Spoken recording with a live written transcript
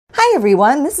Hi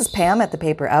everyone, this is Pam at the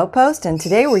Paper Outpost, and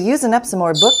today we're using up some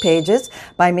more book pages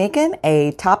by making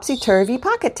a topsy-turvy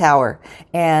pocket tower.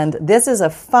 And this is a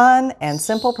fun and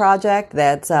simple project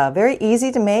that's very easy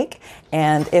to make.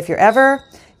 And if you're ever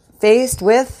faced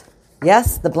with,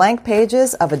 yes, the blank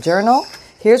pages of a journal,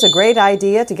 here's a great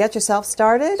idea to get yourself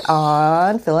started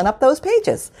on filling up those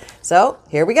pages. So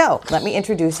here we go. Let me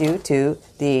introduce you to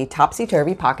the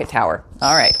topsy-turvy pocket tower.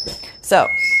 All right, so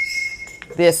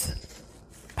this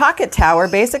pocket tower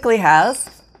basically has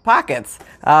pockets.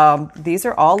 These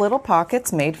are all little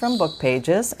pockets made from book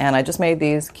pages, and I just made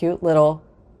these cute little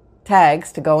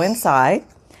tags to go inside.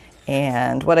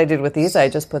 And what I did with these, I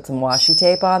just put some washi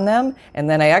tape on them, and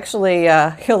then I actually,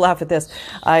 you'll laugh at this,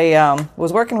 I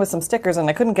was working with some stickers and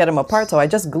I couldn't get them apart, so I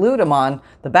just glued them on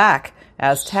the back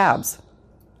as tabs.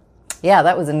 Yeah,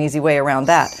 that was an easy way around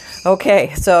that.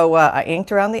 Okay, so I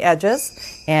inked around the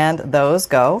edges, and those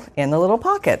go in the little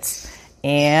pockets.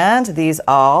 And these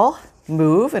all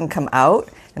move and come out,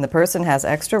 and the person has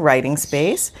extra writing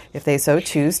space if they so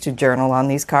choose to journal on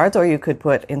these cards, or you could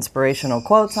put inspirational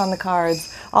quotes on the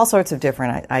cards, all sorts of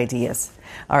different ideas.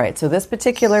 All right, so this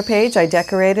particular page I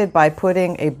decorated by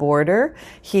putting a border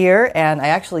here, and I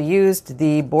actually used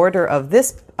the border of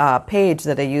this page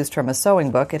that I used from a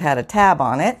sewing book. It had a tab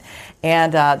on it,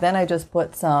 and then I just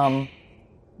put some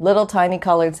little tiny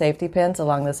colored safety pins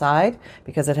along the side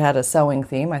because it had a sewing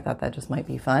theme. I thought that just might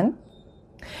be fun.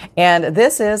 And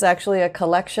this is actually a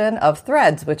collection of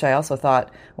threads, which I also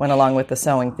thought went along with the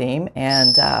sewing theme.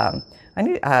 And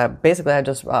basically I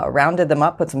just rounded them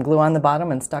up, put some glue on the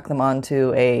bottom, and stuck them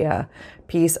onto a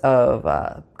piece of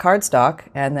cardstock,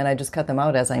 and then I just cut them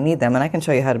out as I need them. And I can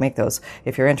show you how to make those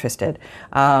if you're interested.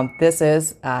 This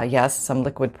is, yes, some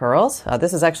liquid pearls.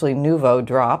 This is actually Nuvo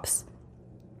drops.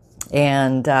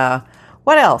 And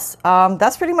what else?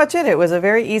 That's pretty much it. It was a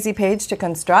very easy page to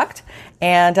construct,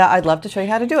 and I'd love to show you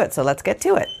how to do it. So let's get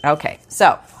to it. Okay,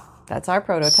 so that's our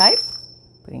prototype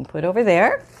being put over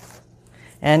there.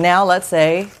 And now let's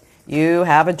say you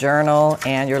have a journal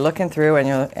and you're looking through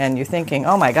and you're thinking,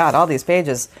 oh my God, all these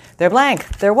pages, they're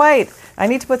blank, they're white. I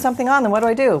need to put something on them. What do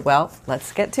I do? Well,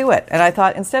 let's get to it. And I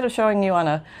thought instead of showing you on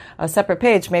a separate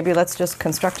page, maybe let's just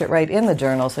construct it right in the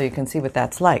journal so you can see what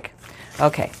that's like.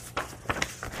 Okay.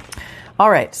 All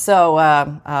right, so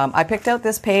I picked out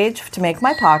this page to make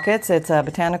my pockets. It's a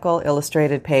botanical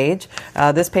illustrated page.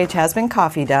 This page has been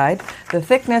coffee dyed. The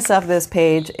thickness of this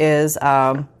page is,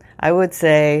 I would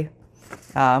say,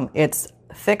 it's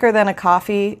thicker than a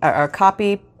copy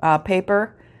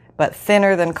paper, but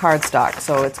thinner than cardstock.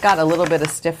 So it's got a little bit of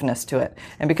stiffness to it.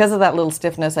 And because of that little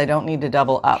stiffness, I don't need to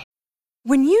double up.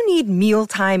 When you need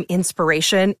mealtime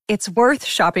inspiration, it's worth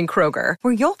shopping Kroger,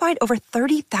 where you'll find over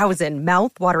 30,000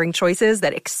 mouth-watering choices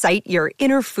that excite your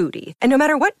inner foodie. And no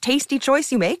matter what tasty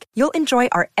choice you make, you'll enjoy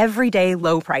our everyday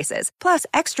low prices, plus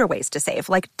extra ways to save,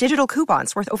 like digital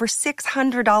coupons worth over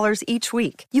 $600 each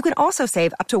week. You can also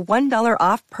save up to $1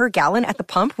 off per gallon at the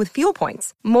pump with fuel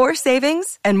points. More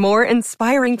savings and more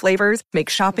inspiring flavors make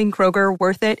shopping Kroger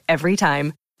worth it every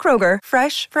time. Kroger,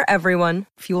 fresh for everyone.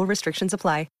 Fuel restrictions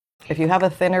apply. If you have a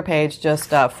thinner page,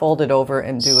 just fold it over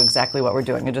and do exactly what we're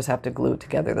doing. You just have to glue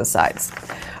together the sides.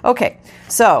 Okay,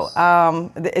 so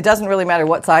it doesn't really matter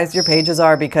what size your pages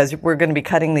are because we're going to be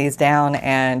cutting these down,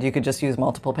 and you could just use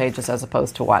multiple pages as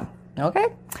opposed to one. Okay?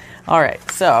 All right,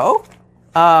 so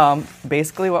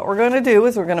basically what we're going to do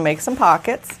is we're going to make some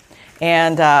pockets.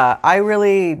 And I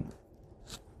really,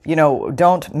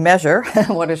 don't measure.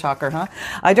 What a shocker, huh?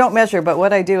 I don't measure, but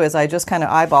what I do is I just kind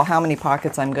of eyeball how many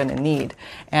pockets I'm going to need.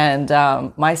 And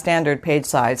my standard page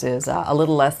size is a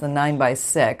little less than 9 by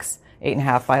 6,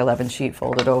 8.5 by 11 sheet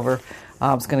folded over.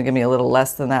 It's going to give me a little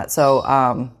less than that. So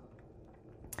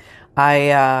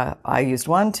I used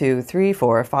 1, 2, 3,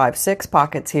 4, 5, 6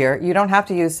 pockets here. You don't have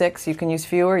to use 6. You can use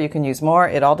fewer. You can use more.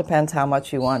 It all depends how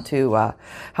much you want to,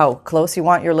 how close you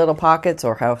want your little pockets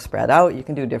or how spread out. You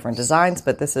can do different designs,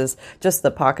 but this is just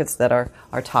the pockets that are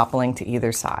toppling to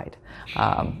either side.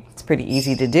 It's pretty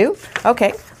easy to do.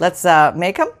 Okay, let's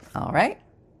make them. All right.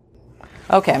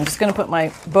 Okay, I'm just going to put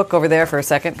my book over there for a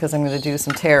second because I'm going to do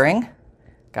some tearing.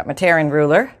 Got my tearing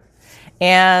ruler.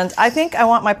 And I think I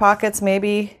want my pockets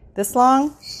maybe this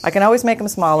long. I can always make them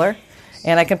smaller,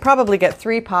 and I can probably get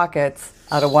 3 pockets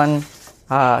out of one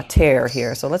tear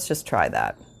here. So let's just try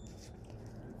that.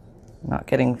 Not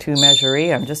getting too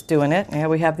measury. I'm just doing it. Yeah,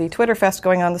 we have the Twitter Fest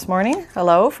going on this morning.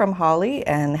 Hello from Holly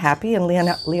and Happy and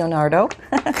Leonardo.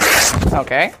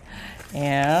 Okay.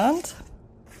 And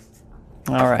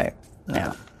all right.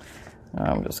 Now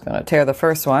I'm just going to tear the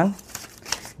first one.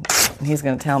 He's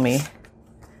going to tell me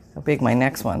how big my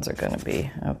next ones are going to be.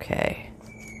 Okay.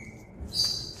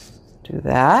 do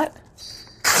that.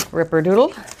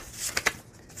 Ripperdoodle.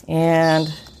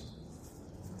 And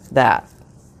that.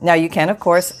 Now you can, of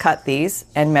course, cut these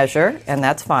and measure, and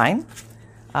that's fine.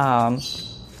 But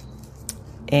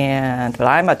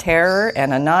I'm a tearer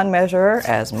and a non-measurer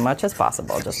as much as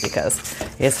possible, just because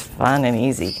it's fun and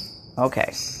easy.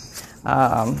 Okay.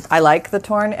 I like the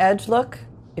torn edge look.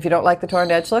 If you don't like the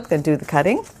torn edge look, then do the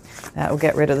cutting. That will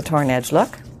get rid of the torn edge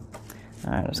look.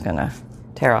 I'm just going to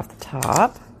tear off the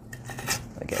top.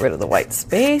 Get rid of the white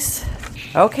space.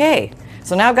 Okay.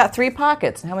 So now I've got 3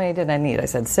 pockets. How many did I need? I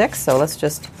said 6, so let's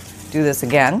just do this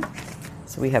again.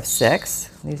 So we have 6.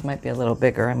 These might be a little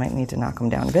bigger. I might need to knock them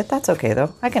down a bit. That's okay,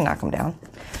 though. I can knock them down.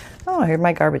 Oh, I heard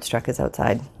my garbage truck is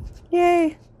outside.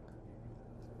 Yay.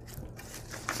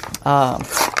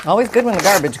 Always good when the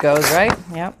garbage goes, right?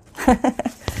 Yep.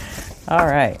 All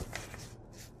right.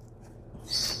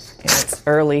 It's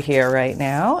early here right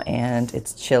now, and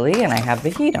it's chilly, and I have the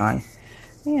heat on.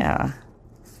 Yeah.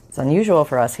 It's unusual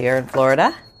for us here in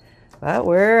Florida, but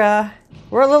we're a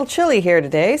little chilly here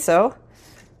today, so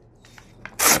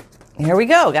here we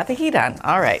go. Got the heat on.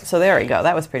 All right, so there we go.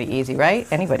 That was pretty easy, right?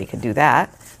 Anybody could do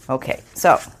that. Okay,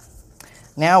 so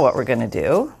now what we're going to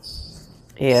do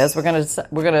is we're going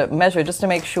to measure just to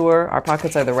make sure our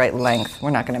pockets are the right length.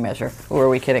 We're not going to measure. Who are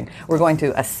we kidding? We're going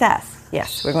to assess.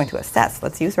 Yes, we're going to assess.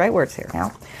 Let's use right words here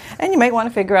now. And you might want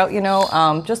to figure out,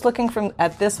 just looking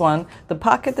at this one, the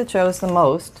pocket that shows the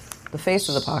most, the face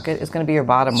of the pocket, is going to be your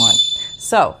bottom one.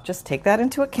 So just take that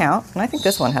into account. And I think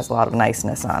this one has a lot of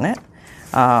niceness on it.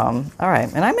 All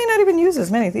right. And I may not even use as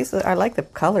many. I like the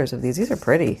colors of these. These are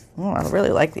pretty. I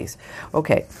really like these.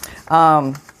 Okay.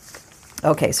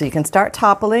 Okay, so you can start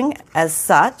toppling as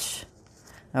such.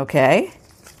 Okay.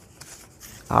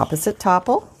 Opposite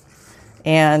topple.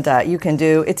 And you can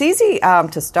do, it's easy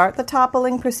to start the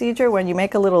toppling procedure when you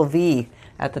make a little V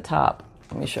at the top.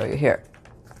 Let me show you here.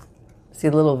 See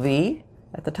the little V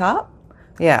at the top?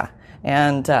 Yeah.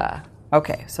 And,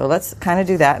 okay, so let's kind of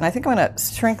do that. And I think I'm going to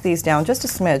shrink these down just a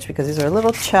smidge because these are a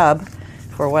little chub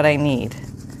for what I need.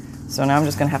 So now I'm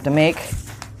just going to have to make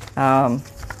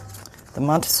the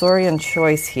Montessorian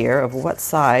choice here of what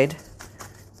side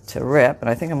to rip. And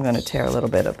I think I'm going to tear a little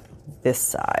bit of this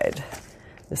side.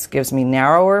 This gives me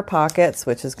narrower pockets,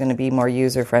 which is going to be more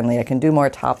user-friendly. I can do more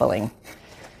toppling.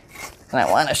 And I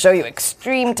want to show you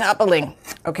extreme toppling.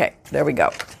 Okay, there we go.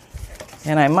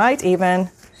 And I might even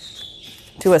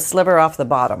do a sliver off the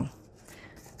bottom.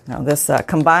 Now this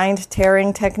combined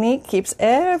tearing technique keeps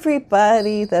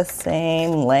everybody the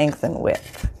same length and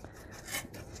width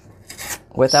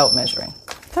without measuring.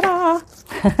 Ta-da!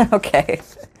 Okay.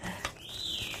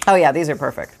 Oh yeah, these are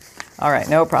perfect. All right,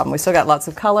 no problem. We still got lots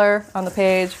of color on the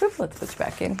page. Whoop, let's switch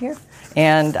back in here.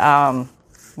 And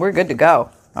we're good to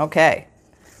go. Okay.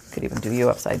 Could even do you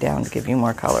upside down to give you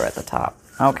more color at the top.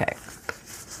 Okay.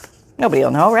 Nobody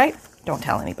will know, right? Don't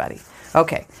tell anybody.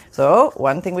 Okay. So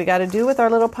one thing we got to do with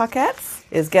our little pockets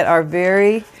is get our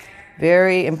very,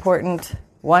 very important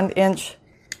 1-inch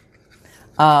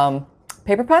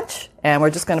paper punch. And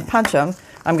we're just going to punch them.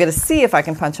 I'm going to see if I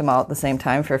can punch them all at the same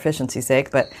time for efficiency's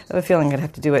sake, but I have a feeling I'm going to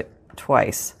have to do it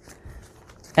twice.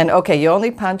 And okay, you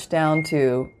only punch down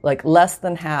to like less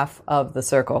than half of the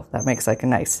circle. That makes like a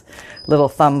nice little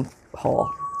thumb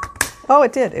hole. Oh,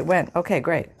 it did. It went. Okay,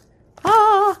 great.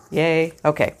 Ah, yay.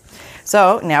 Okay.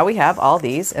 So now we have all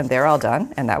these and they're all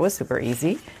done. And that was super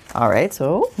easy. All right.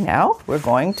 So now we're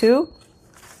going to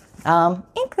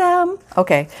ink them.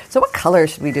 Okay, so what color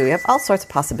should we do? We have all sorts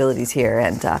of possibilities here,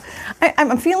 and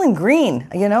I'm feeling green.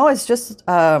 It's just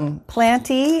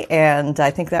planty, and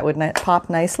I think that would pop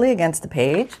nicely against the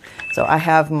page. So I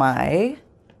have my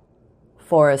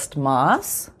forest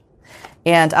moss,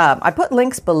 and I put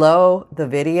links below the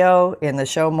video in the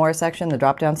show more section, the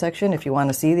drop down section, if you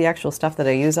want to see the actual stuff that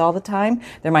I use all the time.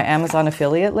 They're my Amazon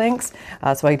affiliate links,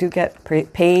 so I do get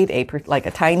paid a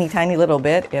tiny little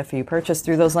bit if you purchase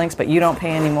through those links, but you don't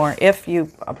pay anymore if you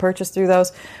purchase through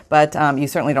those. But you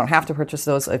certainly don't have to purchase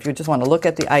those. If you just want to look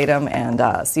at the item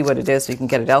and see what it is so you can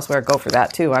get it elsewhere, go for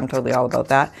that too. I'm totally all about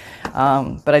that.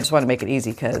 But I just want to make it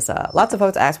easy because lots of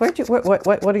folks ask, what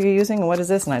are you using and what is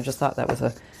this? And I just thought that was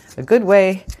a good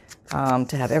way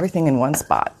to have everything in one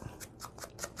spot.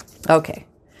 Okay,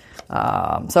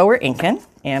 so we're inking,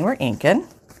 and we're inking,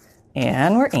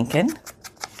 and we're inking,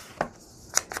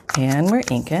 and we're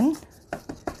inking,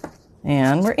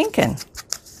 and we're inking,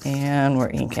 and we're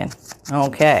inking.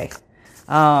 Okay,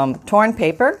 torn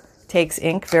paper takes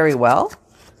ink very well.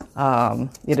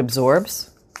 It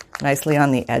absorbs nicely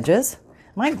on the edges.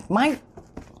 My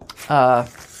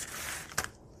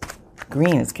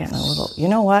green is getting a little, you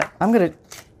know what? I don't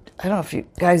know if you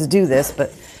guys do this,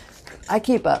 but I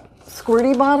keep a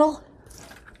squirty bottle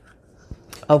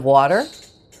of water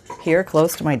here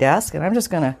close to my desk, and I'm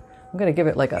gonna give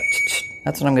it like a,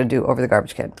 that's what I'm gonna do over the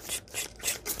garbage can.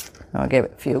 I'll give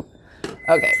it a few.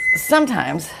 Okay,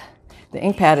 sometimes the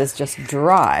ink pad is just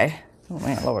dry. Oh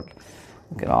man, Lord,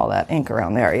 look at all that ink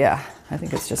around there. Yeah, I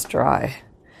think it's just dry.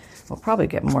 We'll probably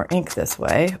get more ink this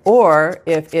way, or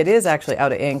if it is actually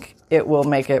out of ink, it will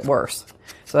make it worse.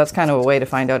 So that's kind of a way to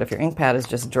find out if your ink pad is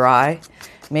just dry.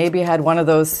 Maybe you had one of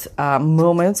those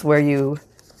moments where you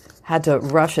had to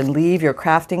rush and leave your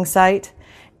crafting site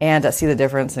and see the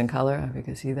difference in color. I don't know if you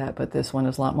can see that, but this one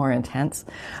is a lot more intense.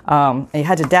 And you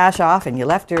had to dash off and you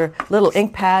left your little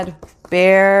ink pad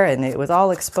bare and it was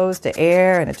all exposed to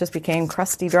air and it just became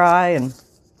crusty dry and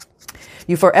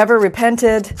you forever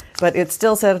repented, but it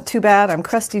still said, too bad, I'm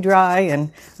crusty dry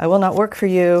and I will not work for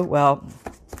you. Well,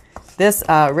 this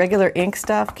regular ink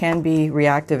stuff can be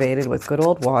reactivated with good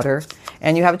old water.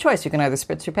 And you have a choice. You can either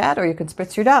spritz your pad or you can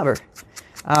spritz your dauber.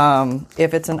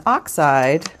 If it's an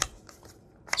oxide,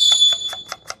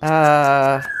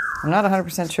 I'm not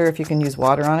 100% sure if you can use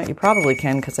water on it. You probably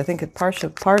can because I think part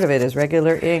of it is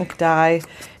regular ink dye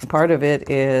and part of it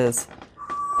is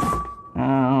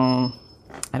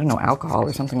I don't know, alcohol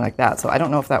or something like that. So I don't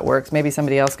know if that works. Maybe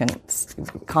somebody else can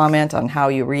comment on how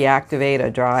you reactivate a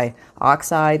dry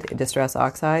oxide, distress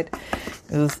oxide.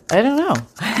 I don't know.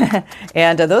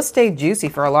 And those stay juicy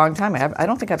for a long time. I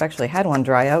don't think I've actually had one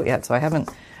dry out yet, so I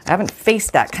haven't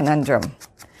faced that conundrum.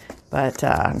 But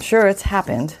I'm sure it's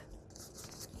happened.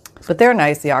 But they're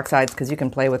nice, the oxides, because you can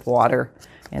play with water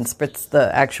and spritz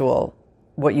the actual,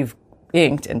 what you've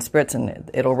inked and spritz,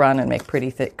 and it'll run and make pretty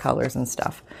thick colors and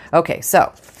stuff. Okay,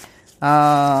 so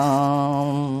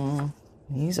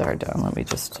these are done. Let me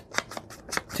just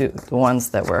do the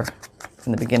ones that were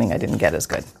in the beginning I didn't get as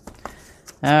good.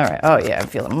 All right. Oh yeah, I'm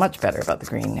feeling much better about the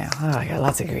green now. Oh, I got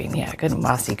lots of green. Yeah, good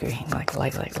mossy green. Like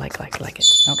it.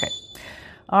 Okay.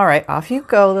 All right, off you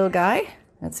go, little guy.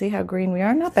 Let's see how green we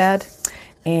are. Not bad.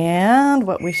 And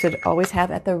what we should always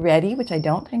have at the ready, which I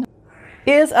don't think,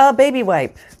 is a baby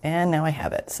wipe. And now I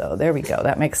have it. So there we go.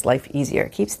 That makes life easier.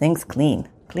 It keeps things clean.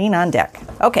 Clean on deck.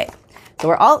 Okay. So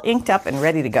we're all inked up and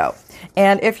ready to go.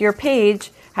 And if your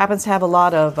page happens to have a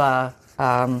lot of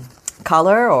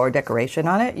color or decoration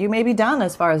on it, you may be done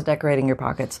as far as decorating your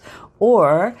pockets.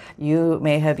 Or you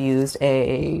may have used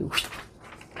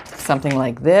something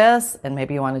like this, and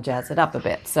maybe you want to jazz it up a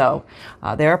bit. So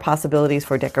there are possibilities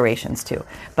for decorations too.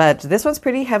 But this one's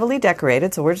pretty heavily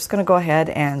decorated, so we're just going to go ahead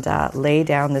and lay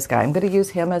down this guy. I'm going to use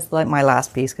him as my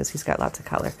last piece because he's got lots of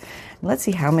color. And let's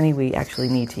see how many we actually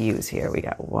need to use here. We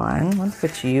got one. Let's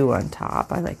put you on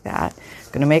top. I like that.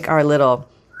 Going to make our little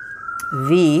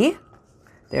V.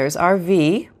 There's our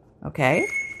V. Okay.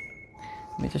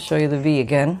 Let me just show you the V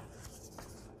again.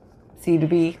 See the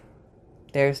V?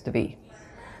 There's the V.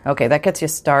 Okay, that gets you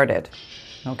started,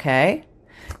 okay?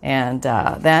 And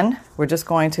then we're just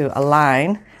going to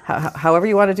align, however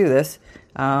you want to do this.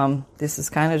 This is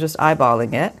kind of just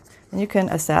eyeballing it. And you can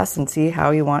assess and see how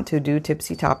you want to do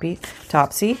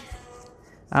topsy.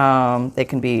 They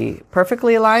can be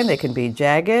perfectly aligned. They can be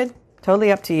jagged.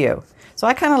 Totally up to you. So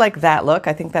I kind of like that look.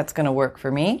 I think that's going to work for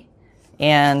me.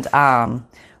 And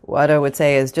what I would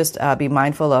say is just be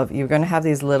mindful of, you're going to have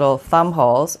these little thumb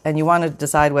holes, and you want to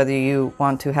decide whether you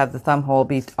want to have the thumb hole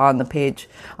be on the page,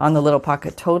 on the little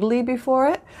pocket totally before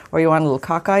it, or you want a little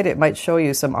cockeyed. It might show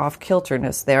you some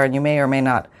off-kilterness there, and you may or may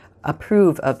not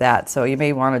approve of that. So you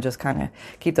may want to just kind of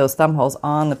keep those thumb holes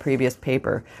on the previous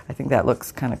paper. I think that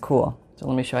looks kind of cool. So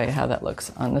let me show you how that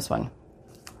looks on this one.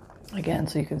 Again,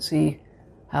 so you can see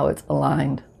how it's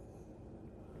aligned.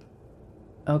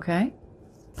 Okay.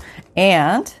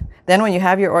 And then when you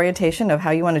have your orientation of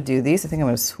how you want to do these, I think I'm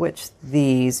going to switch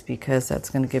these because that's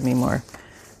going to give me more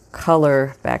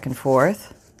color back and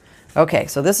forth. Okay,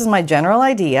 so this is my general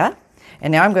idea.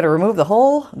 And now I'm going to remove the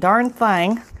whole darn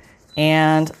thing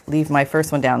and leave my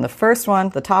first one down. The first one,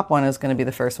 the top one, is going to be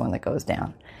the first one that goes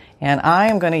down. And I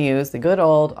am going to use the good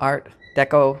old Art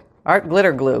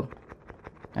glitter glue.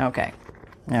 Okay,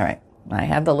 all right. I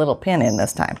have the little pin in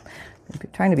this time. I'm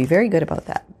trying to be very good about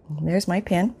that. There's my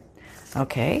pin.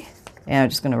 Okay. And I'm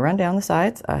just going to run down the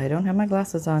sides. I don't have my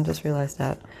glasses on, just realized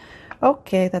that.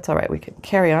 Okay, that's all right. We can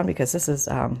carry on because this is,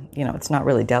 it's not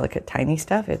really delicate, tiny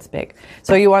stuff. It's big.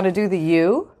 So you want to do the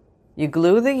U. You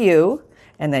glue the U,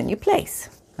 and then you place.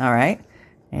 All right.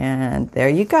 And there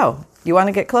you go. You want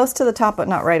to get close to the top, but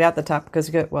not right at the top because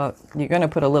you're going to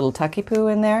put a little tucky poo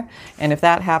in there. And if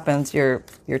that happens, your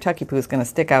tucky poo is going to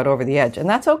stick out over the edge. And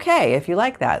that's okay if you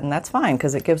like that. And that's fine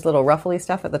because it gives little ruffly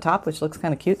stuff at the top, which looks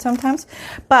kind of cute sometimes.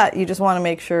 But you just want to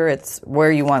make sure it's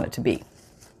where you want it to be.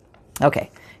 Okay.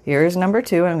 Here's number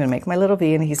 2. I'm going to make my little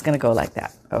V, and he's going to go like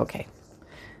that. Okay.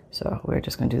 So we're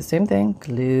just going to do the same thing.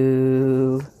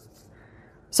 Glue.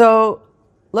 So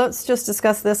let's just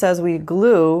discuss this as we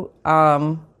glue.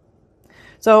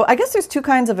 So I guess there's 2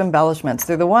 kinds of embellishments.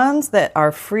 They're the ones that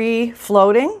are free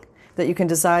floating, that you can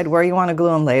decide where you want to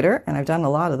glue them later. And I've done a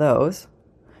lot of those.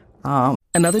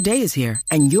 Another day is here,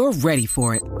 and you're ready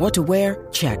for it. What to wear?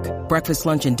 Check. Breakfast,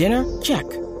 lunch, and dinner? Check.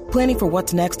 Planning for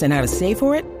what's next and how to save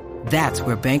for it? That's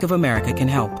where Bank of America can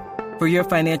help. For your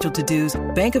financial to-dos,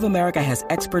 Bank of America has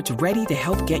experts ready to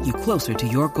help get you closer to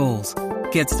your goals.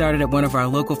 Get started at one of our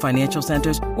local financial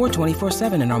centers or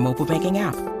 24/7 in our mobile banking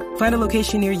app. Find a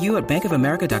location near you at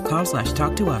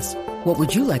bankofamerica.com/talktous. What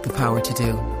would you like the power to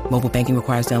do? Mobile banking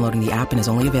requires downloading the app and is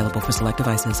only available for select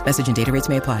devices. Message and data rates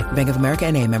may apply. Bank of America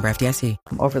N.A., member FDIC.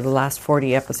 Over the last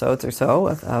 40 episodes or so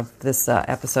of this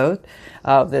episode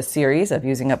of this series of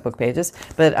using up book pages.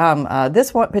 But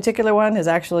this one particular one is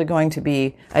actually going to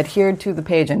be adhered to the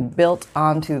page and built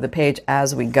onto the page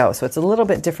as we go. So it's a little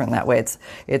bit different that way.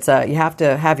 It's you have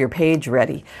to have your page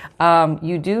ready.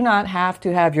 You do not have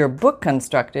to have your book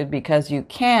constructed because you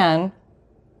can.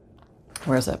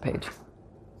 Where's that page?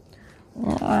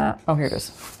 Oh, here it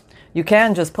is. You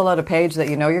can just pull out a page that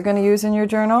you know you're going to use in your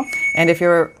journal. And if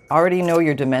you already know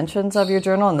your dimensions of your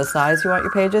journal and the size you want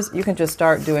your pages, you can just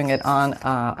start doing it on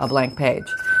a blank page.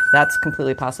 That's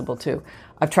completely possible too.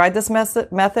 I've tried this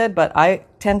method, but I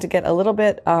tend to get a little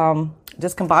bit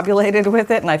discombobulated with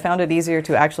it, and I found it easier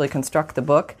to actually construct the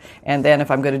book. And then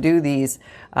if I'm going to do these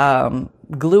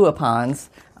glue-upons,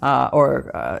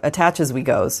 or attach as we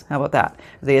goes. How about that?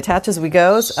 The attach as we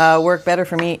goes work better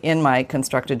for me in my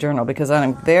constructed journal because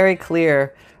I'm very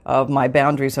clear of my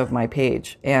boundaries of my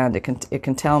page, and it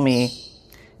can tell me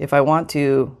if I want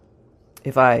to,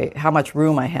 how much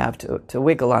room I have to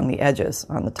wiggle on the edges,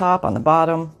 on the top, on the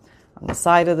bottom, on the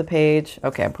side of the page.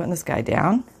 Okay, I'm putting this guy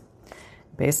down.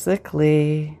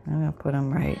 Basically, I'm going to put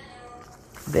him right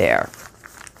there.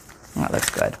 That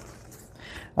looks good.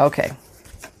 Okay.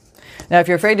 Now, if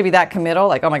you're afraid to be that committal,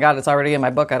 like, oh my God, it's already in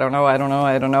my book, I don't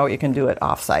know, you can do it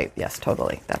off-site. Yes,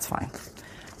 totally. That's fine.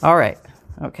 All right.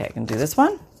 Okay, I can do this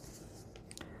one.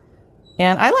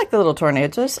 And I like the little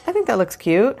tornadoes. I think that looks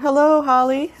cute. Hello,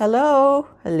 Holly. Hello.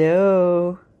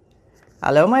 Hello.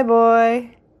 Hello, my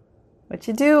boy. What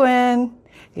you doing?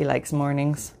 He likes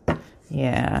mornings.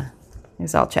 Yeah.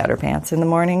 He's all chatterpants in the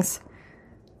mornings.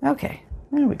 Okay,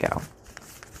 there we go.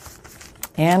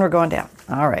 And we're going down.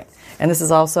 All right. And this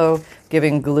is also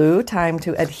giving glue time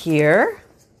to adhere.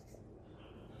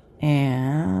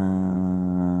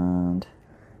 And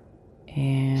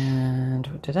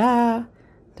da-da,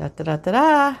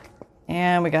 da-da-da-da-da.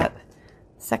 And we got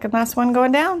second last one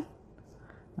going down.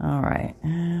 All right.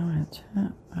 And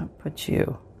I'll put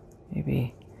you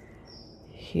maybe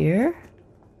here.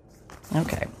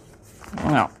 Okay.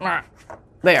 No.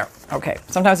 There. Okay.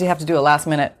 Sometimes you have to do a last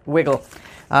minute wiggle.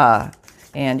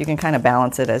 And you can kind of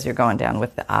balance it as you're going down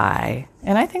with the eye.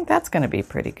 And I think that's going to be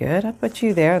pretty good. I'll put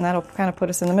you there, and that'll kind of put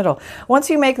us in the middle. Once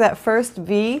you make that first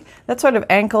V, that sort of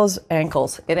ankles.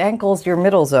 It ankles your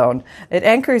middle zone. It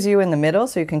anchors you in the middle,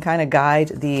 so you can kind of guide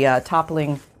the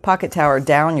toppling pocket tower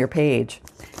down your page.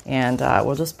 And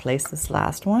we'll just place this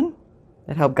last one.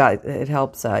 It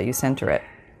helps you center it.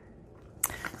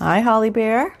 Hi, Holly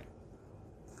Bear.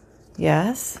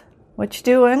 Yes. What you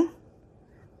doing?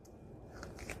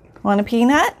 Want a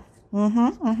peanut?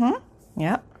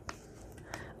 Yep.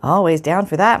 Always down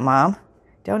for that, Mom.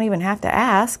 Don't even have to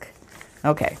ask.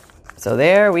 Okay, so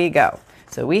there we go.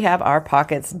 So we have our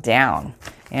pockets down.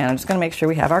 And I'm just going to make sure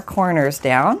we have our corners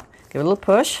down. Give it a little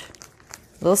push,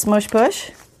 a little smush push.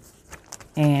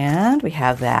 And we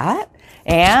have that.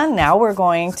 And now we're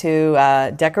going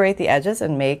to decorate the edges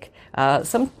and make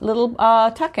some little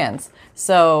tuck-ins.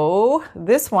 So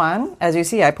this one, as you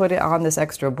see, I put it on this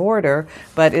extra border,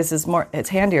 but it's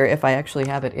handier if I actually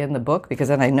have it in the book because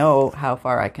then I know how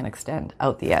far I can extend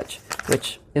out the edge,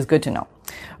 which is good to know.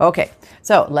 Okay,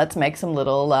 so let's make some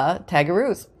little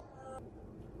tagaroos.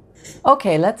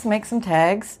 Okay, let's make some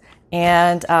tags.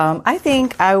 And I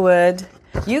think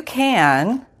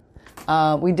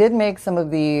we did make some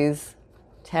of these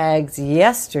tags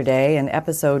yesterday in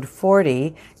episode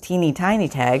 40, teeny tiny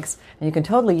tags, and you can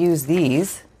totally use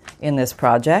these in this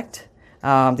project.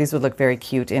 These would look very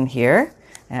cute in here,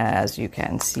 as you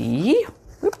can see.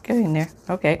 Whoop, get in there.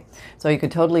 Okay, so you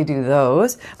could totally do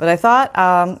those. But I thought,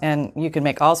 and you can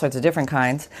make all sorts of different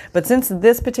kinds, but since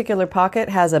this particular pocket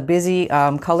has a busy,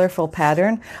 colorful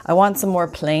pattern, I want some more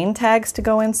plain tags to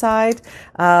go inside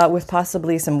with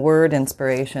possibly some word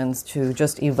inspirations to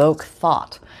just evoke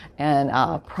thought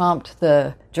and prompt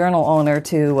the journal owner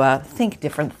to think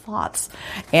different thoughts.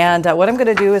 And what I'm going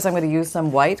to do is I'm going to use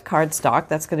some white cardstock.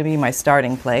 That's going to be my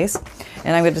starting place.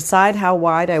 And I'm going to decide how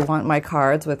wide I want my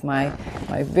cards with my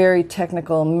very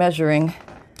technical measuring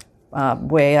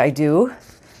way I do.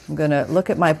 I'm going to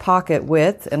look at my pocket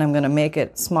width and I'm going to make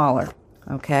it smaller.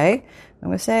 Okay? I'm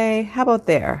going to say, how about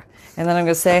there? And then I'm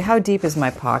going to say, how deep is my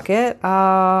pocket?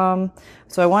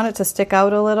 So I want it to stick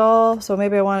out a little. So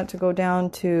maybe I want it to go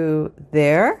down to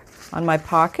there on my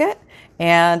pocket.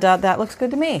 And that looks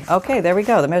good to me. Okay, there we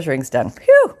go. The measuring's done.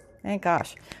 Phew! Thank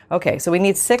gosh. Okay, so we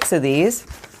need 6 of these.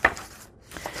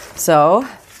 So,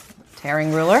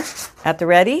 tearing ruler at the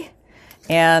ready.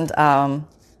 And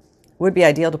would be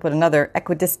ideal to put another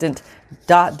equidistant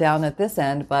dot down at this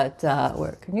end. But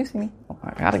where can you see me? Oh,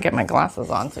 I got to get my glasses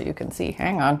on so you can see.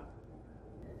 Hang on.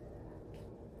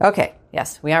 Okay,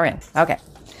 yes, we are in. Okay.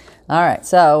 All right,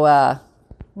 so,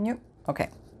 okay.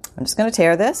 I'm just going to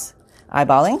tear this.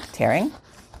 Eyeballing, tearing.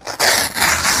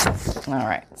 All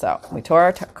right, so we tore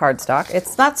our cardstock.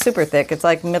 It's not super thick. It's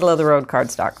like middle of the road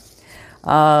cardstock.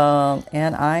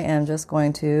 And I am just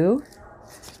going to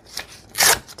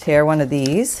tear one of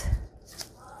these.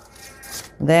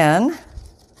 Then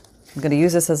I'm going to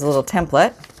use this as a little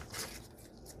template.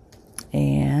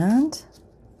 And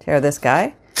tear this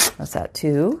guy. What's that,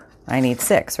 2? I need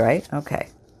 6, right? Okay.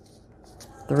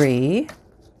 3.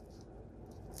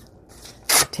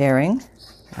 Tearing.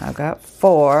 I've got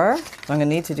 4. So I'm going to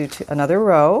need to do another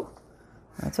row.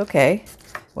 That's okay.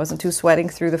 Wasn't too sweating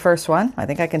through the first one. I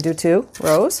think I can do 2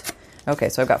 rows. Okay,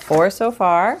 so I've got 4 so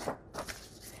far.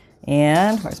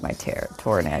 And where's my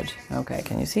torn edge? Okay,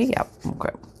 can you see? Yep.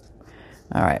 Okay.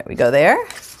 All right, we go there.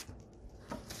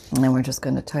 And then we're just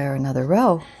going to tear another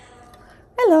row.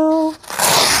 Hello.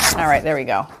 All right, there we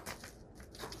go.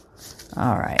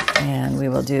 All right, and we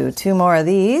will do 2 more of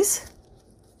these.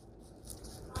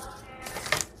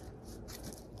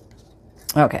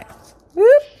 Okay.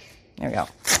 Whoop. There we go.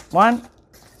 1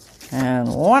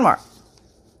 and 1 more.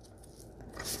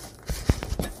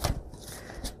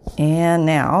 And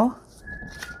now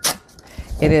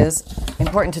it is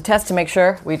important to test to make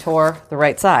sure we tore the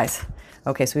right size.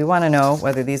 Okay, so we want to know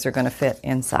whether these are going to fit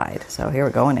inside. So here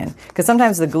we're going in. Because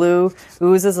sometimes the glue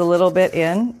oozes a little bit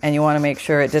in, and you want to make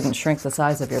sure it didn't shrink the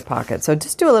size of your pocket. So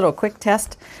just do a little quick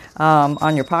test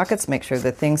on your pockets. Make sure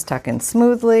that things tuck in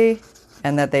smoothly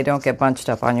and that they don't get bunched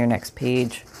up on your next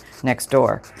page next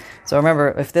door. So remember,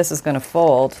 if this is going to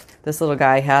fold, this little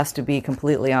guy has to be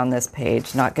completely on this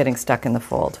page, not getting stuck in the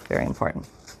fold. Very important.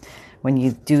 When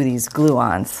you do these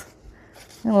glue-ons.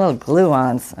 Little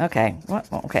glue-ons. Okay.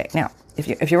 Okay, now.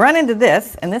 If you run into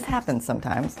this, and this happens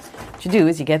sometimes, what you do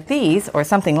is you get these or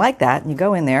something like that, and you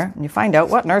go in there and you find out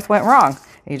what on earth went wrong.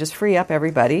 And you just free up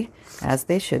everybody as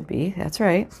they should be. That's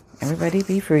right. Everybody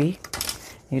be free.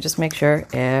 You just make sure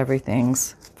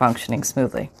everything's functioning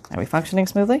smoothly. Are we functioning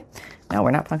smoothly? No,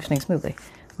 we're not functioning smoothly.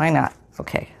 Why not?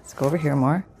 Okay, let's go over here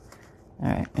more. All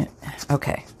right.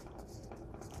 Okay.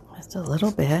 Just a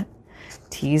little bit.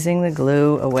 Teasing the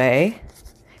glue away.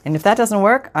 And if that doesn't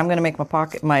work, I'm going to make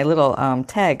my little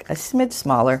tag a smidge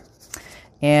smaller.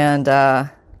 And I'll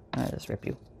just rip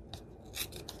you.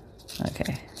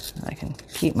 Okay, I can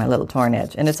keep my little torn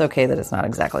edge. And it's okay that it's not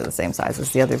exactly the same size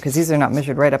as the other because these are not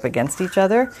measured right up against each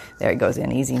other. There it goes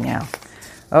in easy now.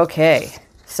 Okay,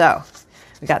 so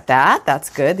we got that. That's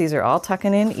good. These are all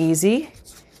tucking in easy.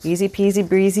 Easy peasy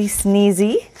breezy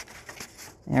sneezy.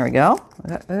 There we go. We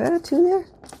got 2 there?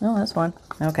 No, that's 1.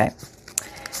 Okay.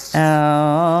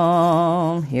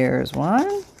 Here's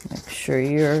 1. Make sure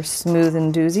you're smooth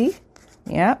and doozy.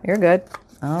 Yeah, you're good.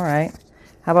 All right.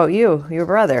 How about you, your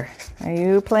brother? Are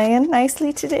you playing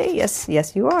nicely today? Yes,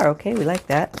 you are. Okay, we like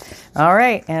that. All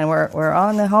right, and we're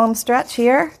on the home stretch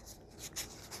here.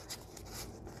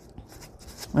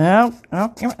 Well,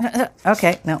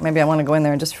 okay. Now maybe I want to go in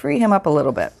there and just free him up a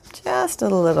little bit, just a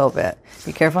little bit.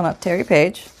 Be careful not to tear your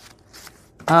page.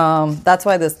 That's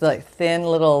why this thin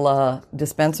little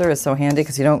dispenser is so handy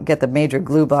because you don't get the major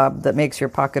glue bob that makes your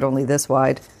pocket only this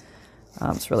wide.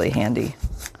 It's really handy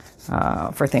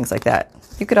for things like that.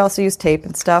 You could also use tape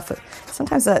and stuff.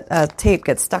 Sometimes that tape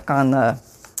gets stuck on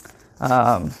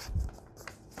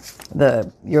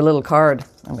your little card.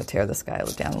 I'm going to tear this guy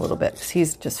down a little bit because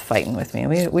he's just fighting with me.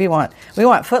 We want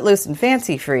footloose and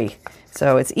fancy free,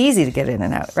 so it's easy to get in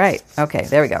and out. Right? Okay,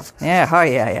 there we go. Yeah. Oh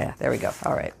yeah. There we go.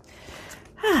 All right.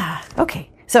 Okay,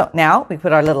 so now we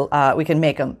put our little, we can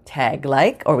make them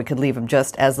tag-like, or we could leave them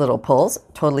just as little pulls.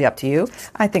 Totally up to you.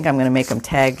 I think I'm going to make them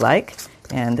tag-like,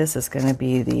 and this is going to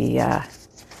be the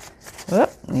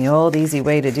old easy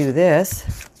way to do this.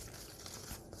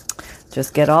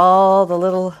 just get all the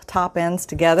little top ends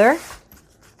together.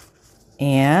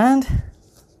 And,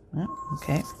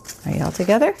 okay, are you all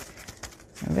together?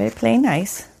 Everybody playing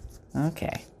nice.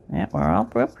 Okay, yeah,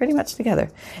 we're pretty much together.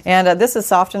 And this is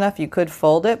soft enough, you could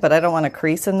fold it, but I don't want a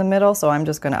crease in the middle, so I'm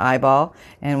just going to eyeball.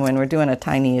 And when we're doing a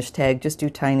tiny-ish tag, just do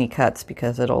tiny cuts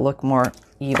because it'll look more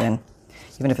even.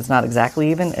 Even if it's not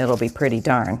exactly even, it'll be pretty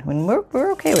darn. When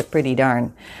we're okay with pretty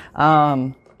darn.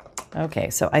 Okay,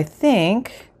 so I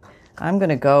think I'm going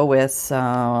to go with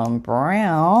some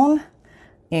brown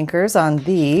inkers on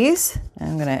these.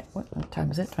 I'm going to, what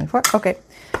time is it? 24? Okay,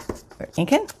 we're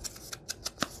inking.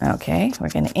 Okay, we're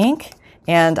going to ink.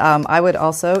 And I would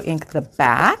also ink the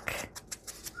back.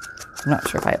 I'm not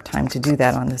sure if I have time to do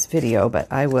that on this video,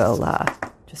 but I will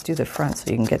just do the front so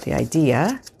you can get the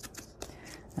idea.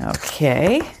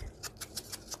 Okay.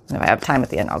 And if I have time at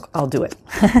the end, I'll do it.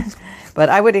 But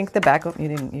I would ink the back. Oh,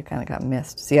 you kind of got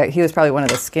missed. See, he was probably one of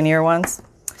the skinnier ones.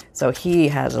 So he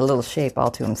had a little shape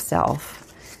all to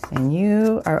himself. And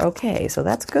you are okay, so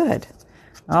that's good.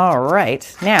 All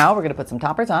right, now we're going to put some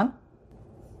toppers on.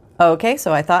 Okay,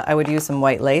 so I thought I would use some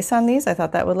white lace on these. I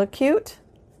thought that would look cute.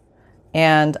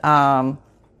 And,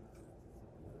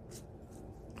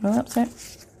 let's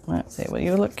see, will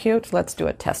you look cute? Let's do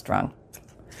a test run.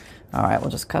 All right, we'll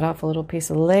just cut off a little piece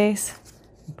of lace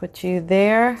and put you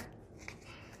there.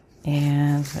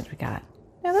 And what do we got?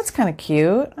 Yeah, that's kind of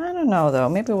cute. I don't know, though.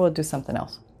 Maybe we'll do something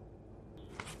else.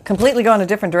 Completely going a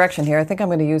different direction here. I think I'm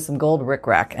going to use some gold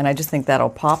rickrack, and I just think that'll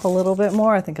pop a little bit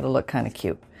more. I think it'll look kind of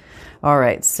cute. All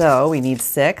right, so we need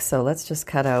 6. So let's just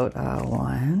cut out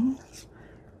 1,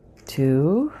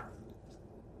 2,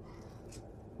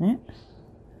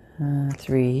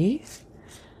 3,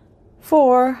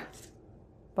 4,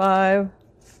 5,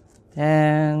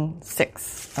 and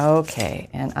 6. Okay,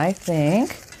 and I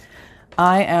think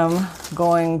I am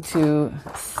going to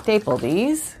staple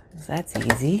these. That's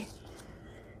easy.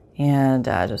 And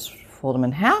just fold them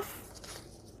in half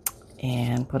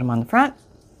and put them on the front.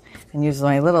 And use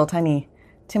my little tiny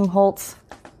Tim Holtz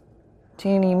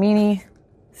teeny meeny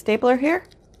stapler here.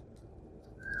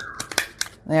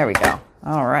 There we go.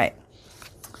 All right.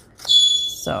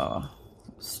 So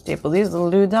staple these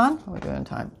little dudes on. What are we doing in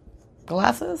time?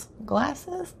 Glasses?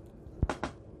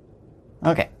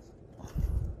 Okay.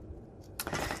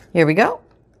 Here we go.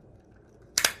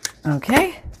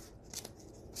 Okay.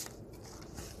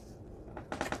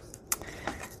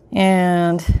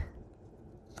 And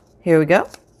here we go.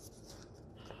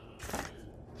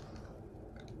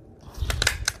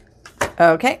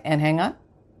 Okay, and hang on.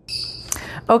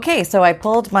 Okay, so I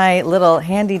pulled my little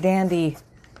handy dandy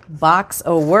box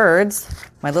of words,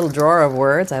 my little drawer of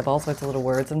words. I have all sorts of little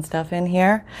words and stuff in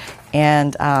here.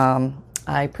 And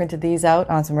I printed these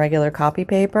out on some regular copy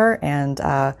paper and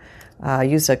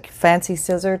used a fancy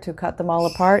scissor to cut them all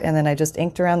apart. And then I just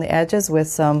inked around the edges with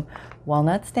some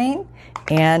walnut stain.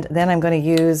 And then I'm going to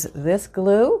use this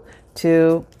glue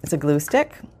it's a glue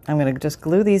stick. I'm going to just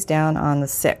glue these down on the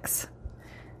 6.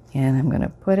 And I'm going to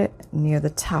put it near the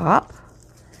top.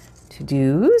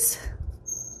 To-dos.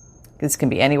 This can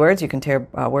be any words. You can tear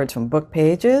words from book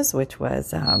pages, which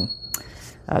was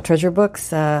Treasure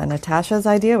Books, Natasha's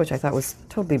idea, which I thought was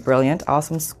totally brilliant.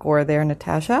 Awesome score there,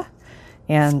 Natasha.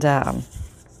 And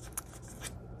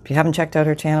if you haven't checked out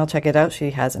her channel, check it out.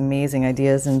 She has amazing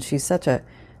ideas, and she's such a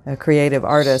creative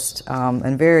artist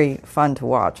and very fun to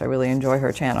watch. I really enjoy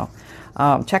her channel.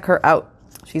 Check her out.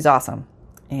 She's awesome.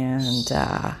 And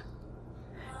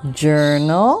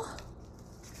journal.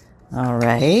 All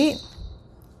right.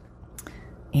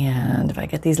 And if I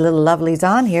get these little lovelies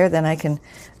on here, then I can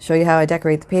show you how I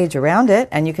decorate the page around it.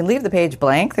 And you can leave the page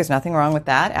blank. There's nothing wrong with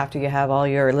that after you have all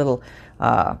your little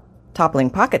toppling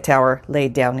pocket tower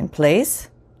laid down in place.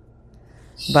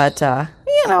 But,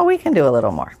 we can do a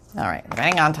little more. All right.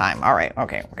 Bang on time. All right.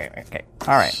 Okay.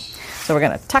 All right. So we're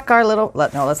going to tuck our little...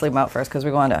 let's leave them out first because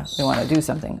we want to do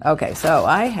something. Okay. So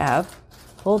I have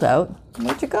pulled out...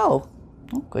 Where'd you go?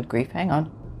 Oh, good grief. Hang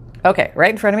on. Okay, right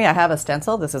in front of me, I have a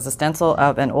stencil. This is a stencil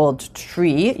of an old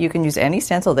tree. You can use any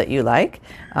stencil that you like.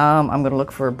 I'm going to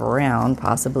look for brown,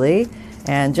 possibly,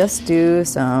 and just do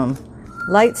some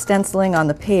light stenciling on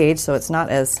the page so it's not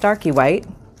as starky white.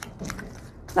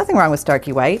 Nothing wrong with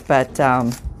starky white, but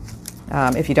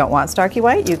if you don't want starky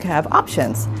white, you can have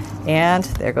options. And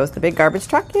there goes the big garbage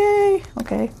truck. Yay!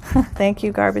 Okay, thank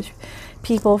you, garbage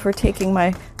people, for taking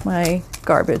my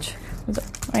garbage.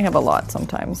 I have a lot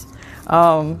sometimes.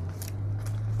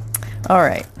 All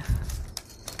right.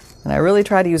 And I really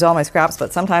try to use all my scraps,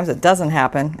 but sometimes it doesn't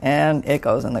happen and it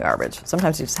goes in the garbage.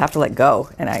 Sometimes you just have to let go.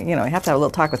 And I have to have a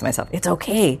little talk with myself. It's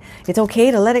okay. It's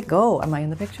okay to let it go. Am I in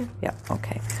the picture? Yeah.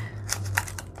 Okay.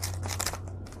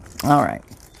 All right.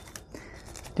 Do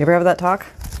you ever have that talk?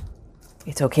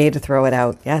 It's okay to throw it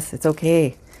out. Yes, it's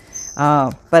okay.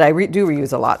 But I do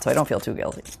reuse a lot, so I don't feel too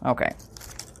guilty. Okay.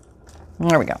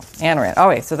 There we go. And we're in.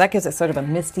 Okay, so that gives it sort of a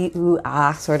misty, ooh,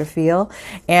 ah sort of feel.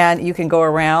 And you can go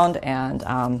around and,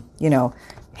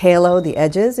 halo the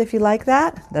edges if you like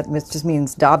that. That just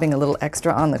means daubing a little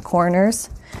extra on the corners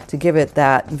to give it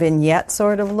that vignette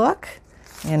sort of look.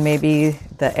 And maybe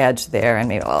the edge there and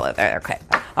maybe all of there. Okay.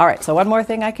 All right, so one more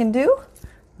thing I can do.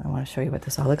 I want to show you what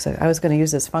this all looks like. I was going to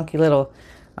use this funky little,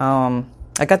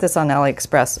 I got this on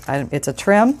AliExpress. It's a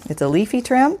trim. It's a leafy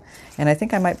trim. And I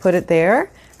think I might put it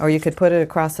there. Or you could put it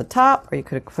across the top, or you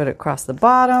could put it across the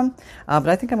bottom. But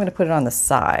I think I'm going to put it on the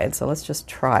side. So let's just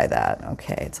try that.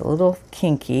 Okay, it's a little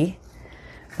kinky.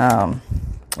 The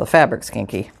fabric's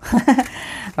kinky.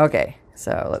 Okay,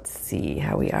 so let's see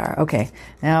how we are. Okay,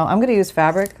 now I'm going to use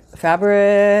Fabrifix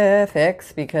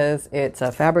because it's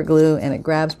a fabric glue and it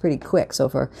grabs pretty quick. So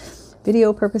for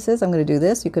video purposes, I'm going to do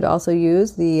this. You could also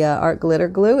use the art glitter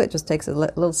glue. It just takes a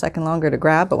little second longer to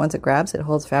grab, but once it grabs, it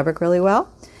holds fabric really well.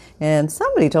 And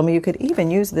somebody told me you could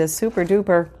even use this super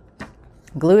duper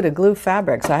glue to glue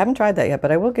fabric. So I haven't tried that yet,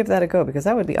 but I will give that a go because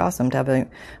that would be awesome to have a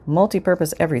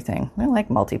multi-purpose everything. I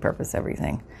like multi-purpose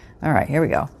everything. All right, here we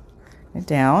go.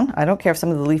 Down. I don't care if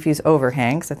some of the leafies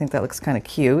overhang because I think that looks kind of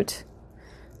cute.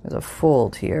 There's a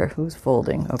fold here. Who's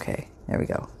folding? Okay, there we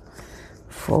go.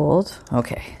 Fold.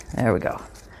 Okay, there we go.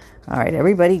 All right,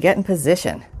 everybody get in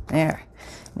position. There.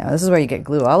 Now this is where you get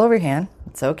glue all over your hand.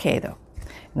 It's okay though.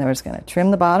 And then we're just going to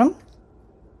trim the bottom.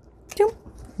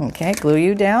 Okay, glue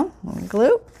you down.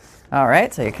 Glue. All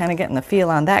right, so you're kind of getting the feel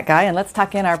on that guy. And let's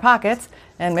tuck in our pockets.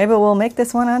 And maybe we'll make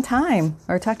this one on time.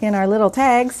 Or tuck in our little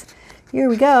tags. Here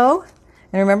we go.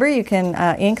 And remember, you can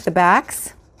ink the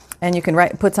backs. And you can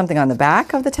put something on the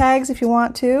back of the tags if you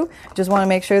want to. Just want to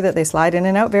make sure that they slide in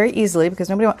and out very easily because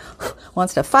nobody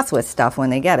wants to fuss with stuff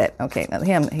when they get it. Okay, now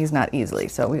he's not easily.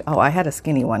 So I had a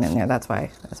skinny one in there. That's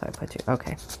why I put you.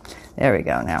 Okay, there we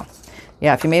go now.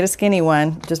 Yeah, if you made a skinny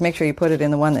one, just make sure you put it in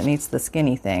the one that needs the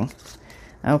skinny thing.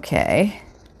 Okay.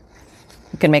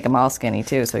 You can make them all skinny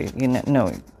too, so you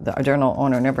know the journal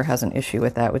owner never has an issue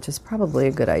with that, which is probably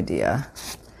a good idea.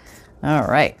 All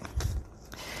right.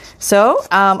 So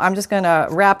I'm just going to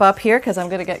wrap up here because I'm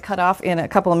going to get cut off in a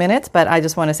couple of minutes. But I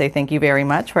just want to say thank you very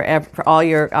much for all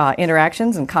your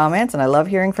interactions and comments. And I love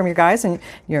hearing from you guys and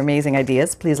your amazing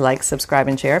ideas. Please like, subscribe,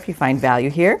 and share if you find value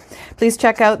here. Please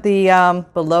check out the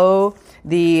below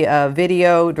the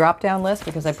video drop-down list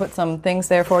because I put some things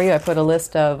there for you. I put a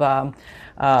list of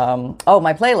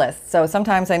my playlist. So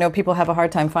sometimes I know people have a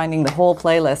hard time finding the whole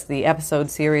playlist, the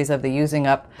episode series of the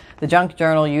Junk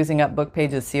Journal Using Up Book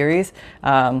Pages series.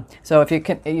 So if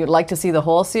you'd like to see the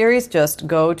whole series, just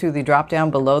go to the drop down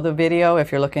below the video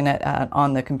if you're looking at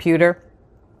on the computer.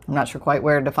 I'm not sure quite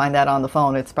where to find that on the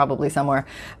phone. It's probably somewhere.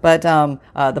 But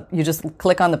you just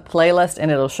click on the playlist and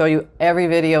it'll show you every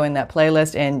video in that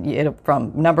playlist and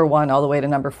from number 1 all the way to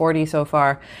number 40 so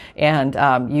far. And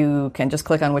you can just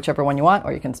click on whichever one you want,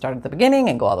 or you can start at the beginning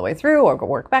and go all the way through or go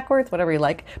work backwards, whatever you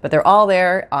like. But they're all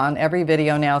there on every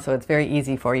video now, so it's very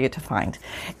easy for you to find.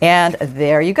 And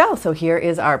there you go. So here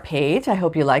is our page. I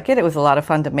hope you like it. It was a lot of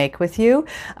fun to make with you.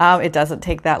 It doesn't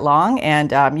take that long,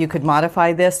 and you could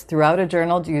modify this throughout a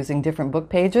journal using different book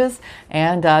pages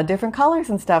and different colors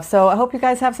and stuff. So I hope you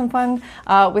guys have some fun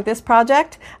with this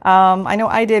project. I know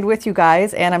I did with you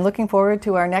guys, and I'm looking forward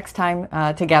to our next time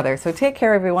together. So take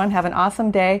care, everyone. Have an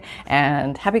awesome day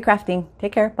and happy crafting.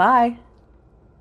 Take care. Bye.